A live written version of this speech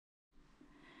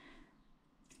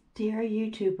Dear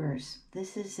YouTubers,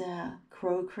 this is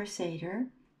Crow Crusader,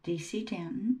 DC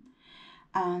Danton,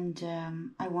 and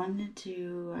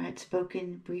I had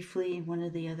spoken briefly in one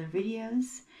of the other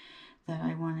videos that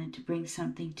I wanted to bring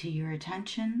something to your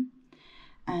attention,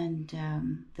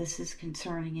 and this is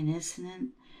concerning an incident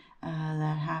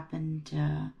that happened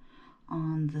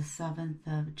on the 7th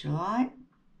of July,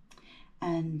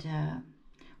 and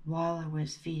while I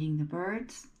was feeding the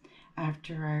birds,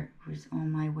 after I was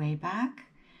on my way back,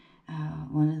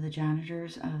 one of the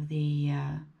janitors of the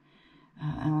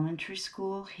elementary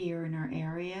school here in our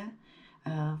area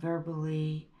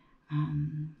verbally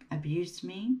abused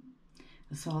me,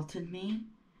 assaulted me,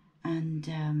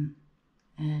 and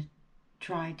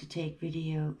tried to take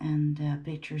video and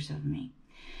pictures of me.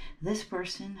 This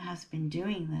person has been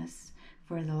doing this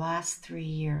for the last 3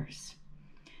 years,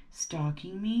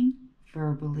 stalking me,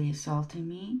 verbally assaulting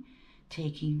me,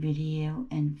 taking video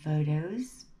and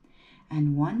photos.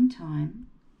 And one time,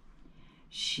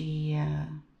 she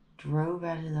drove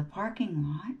out of the parking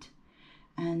lot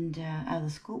and out of the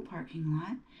school parking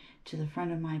lot to the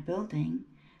front of my building.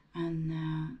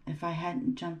 And if I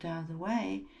hadn't jumped out of the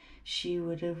way, she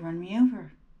would have run me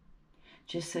over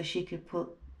just so she could put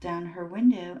down her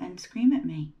window and scream at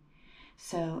me.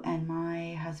 So, and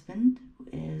my husband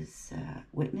is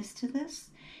witness to this.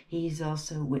 He's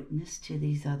also witness to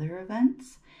these other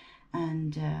events.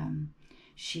 And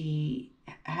she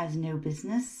has no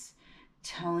business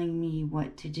telling me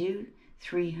what to do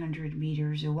 300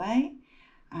 meters away.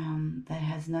 That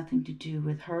has nothing to do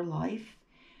with her life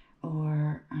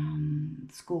or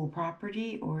school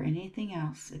property or anything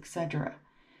else, etc.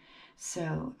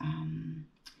 So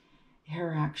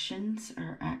her actions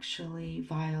are actually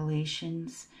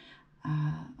violations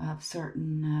of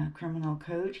certain criminal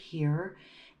code here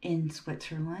in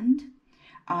Switzerland.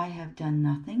 I have done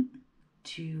nothing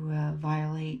to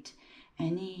violate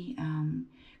any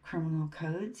criminal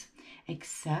codes,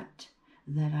 except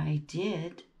that I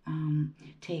did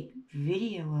take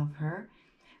video of her,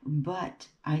 but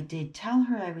I did tell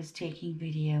her I was taking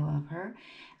video of her,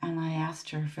 and I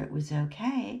asked her if it was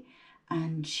okay,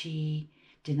 and she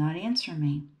did not answer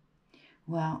me.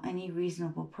 Well, any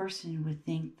reasonable person would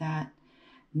think that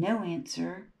no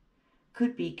answer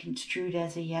could be construed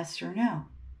as a yes or no.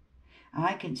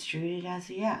 I construed it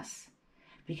as a yes,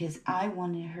 because I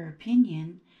wanted her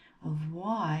opinion of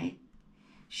why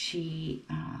she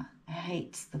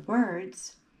hates the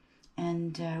birds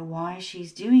and why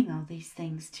she's doing all these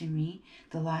things to me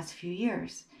the last few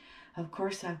years. Of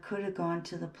course, I could have gone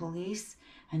to the police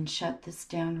and shut this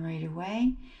down right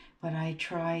away, but I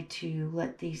try to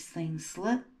let these things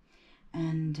slip,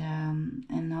 and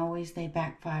always they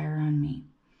backfire on me.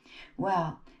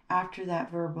 Well, after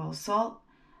that verbal assault,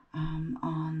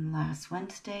 on last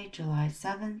Wednesday, July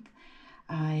 7th,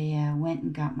 I went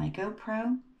and got my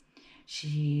GoPro.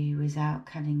 She was out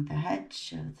cutting the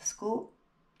hedge of the school,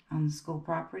 on the school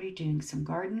property, doing some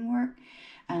garden work,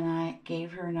 and I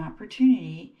gave her an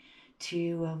opportunity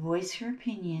to voice her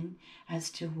opinion as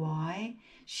to why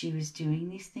she was doing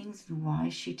these things and why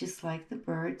she disliked the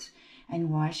birds and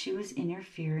why she was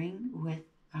interfering with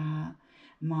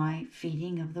my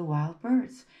feeding of the wild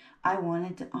birds. I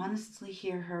wanted to honestly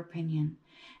hear her opinion,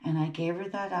 and I gave her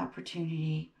that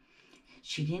opportunity.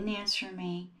 She didn't answer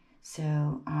me,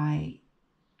 so I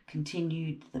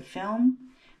continued the film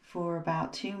for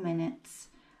about 2 minutes,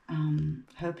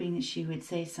 hoping that she would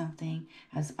say something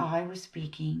as I was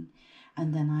speaking,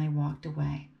 and then I walked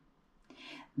away.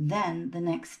 Then the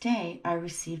next day, I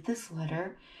received this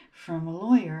letter from a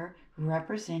lawyer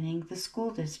representing the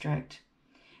school district,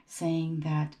 saying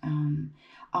that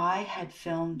I had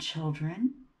filmed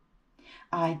children.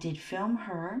 I did film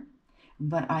her,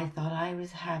 but I thought I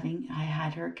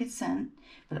had her consent,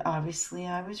 but obviously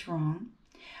I was wrong.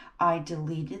 I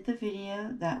deleted the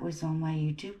video that was on my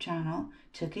YouTube channel,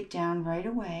 took it down right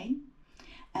away,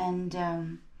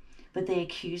 and but they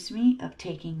accused me of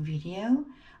taking video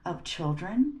of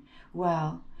children.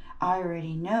 Well, I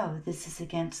already know this is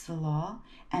against the law,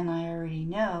 and I already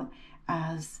know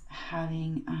as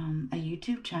having a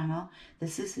YouTube channel,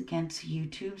 this is against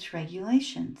YouTube's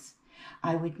regulations.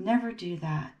 I would never do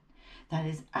that. That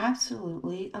is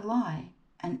absolutely a lie,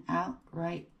 an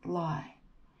outright lie.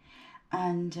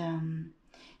 And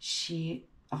she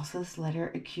also, this letter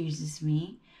accuses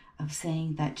me of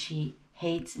saying that she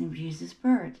hates and abuses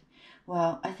birds.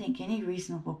 Well, I think any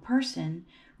reasonable person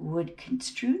would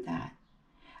construe that.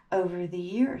 Over the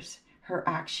years, her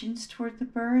actions toward the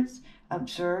birds,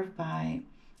 observed by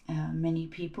many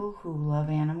people who love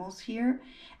animals here,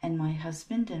 and my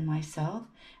husband and myself,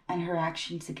 and her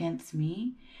actions against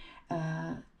me.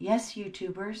 Yes,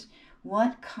 YouTubers,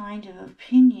 what kind of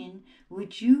opinion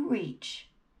would you reach?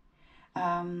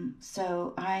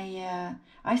 So I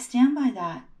stand by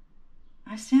that.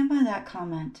 I stand by that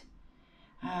comment.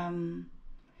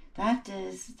 That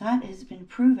has been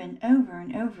proven over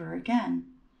and over again.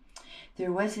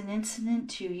 There was an incident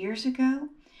 2 years ago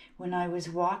when I was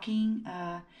walking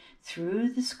through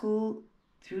the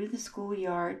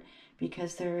schoolyard,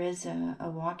 because there is a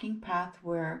walking path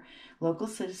where local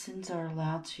citizens are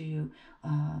allowed to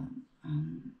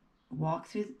walk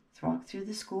through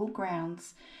the school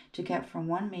grounds to get from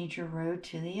one major road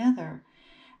to the other.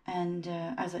 And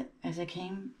as I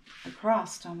came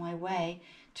across on my way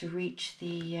to reach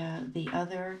the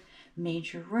other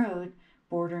major road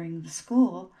bordering the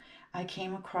school, I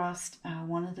came across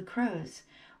one of the crows,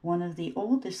 one of the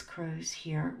oldest crows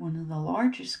here, one of the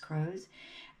largest crows,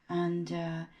 and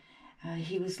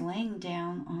he was laying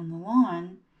down on the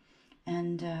lawn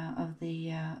and of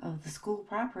the school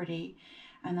property,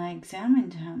 and I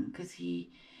examined him because he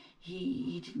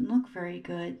didn't look very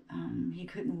good. He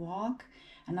couldn't walk,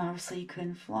 and obviously he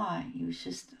couldn't fly. He was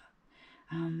just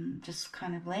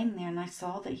kind of laying there, and I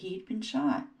saw that he had been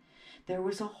shot. There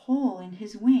was a hole in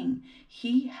his wing.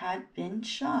 He had been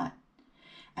shot.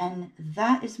 And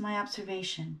that is my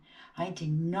observation. I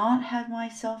did not have my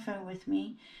cell phone with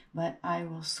me, but I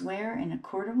will swear in a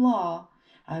court of law,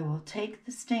 I will take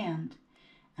the stand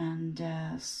and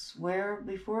swear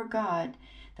before God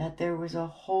that there was a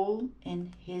hole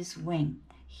in his wing.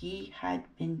 He had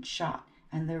been shot,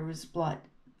 and there was blood.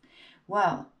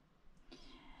 Well,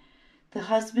 the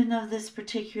husband of this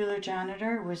particular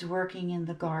janitor was working in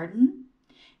the garden.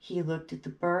 He looked at the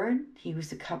bird. He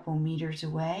was a couple meters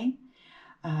away.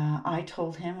 I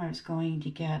told him I was going to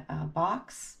get a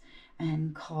box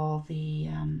and call the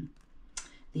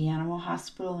animal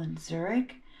hospital in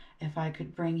Zurich if I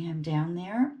could bring him down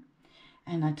there.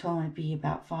 And I told him it'd be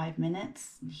about 5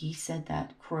 minutes. He said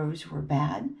that crows were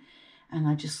bad. And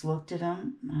I just looked at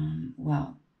him.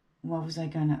 Well, what was I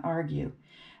going to argue?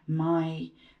 My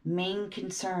main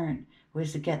concern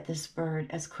was to get this bird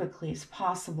as quickly as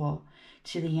possible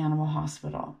to the animal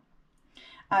hospital.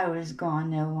 I was gone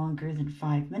no longer than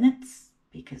 5 minutes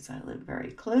because I live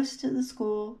very close to the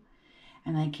school,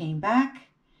 and I came back.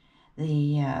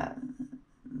 The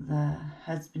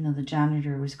husband of the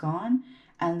janitor was gone,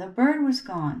 and the bird was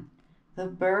gone. The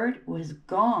bird was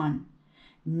gone.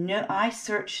 No, I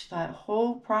searched that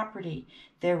whole property.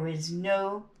 There was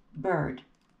no bird,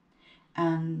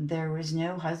 and there was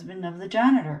no husband of the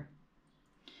janitor.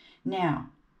 Now,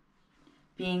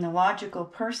 being a logical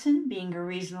person, being a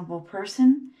reasonable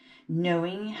person,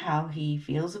 knowing how he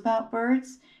feels about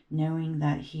birds, knowing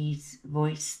that he's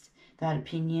voiced that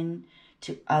opinion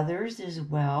to others as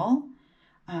well,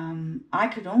 I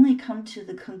could only come to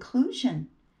the conclusion,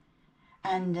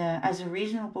 and as a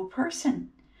reasonable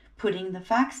person, putting the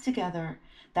facts together,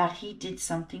 that he did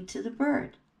something to the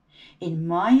bird. In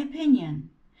my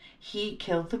opinion, he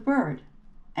killed the bird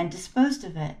and disposed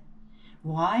of it.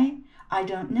 Why? I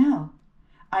don't know.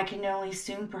 I can only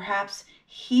assume perhaps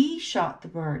he shot the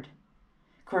bird.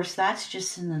 Of course, that's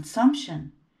just an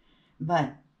assumption,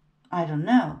 but I don't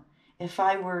know. If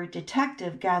I were a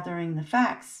detective gathering the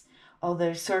facts,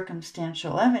 although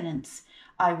circumstantial evidence,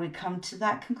 I would come to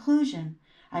that conclusion.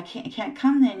 I can't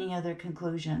come to any other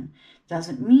conclusion.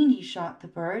 Doesn't mean he shot the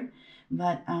bird,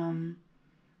 but I'm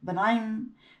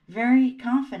very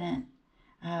confident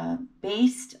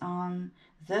based on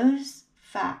those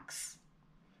facts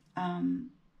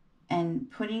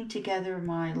and putting together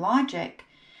my logic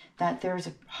that there's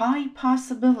a high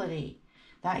possibility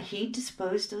that he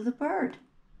disposed of the bird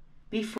before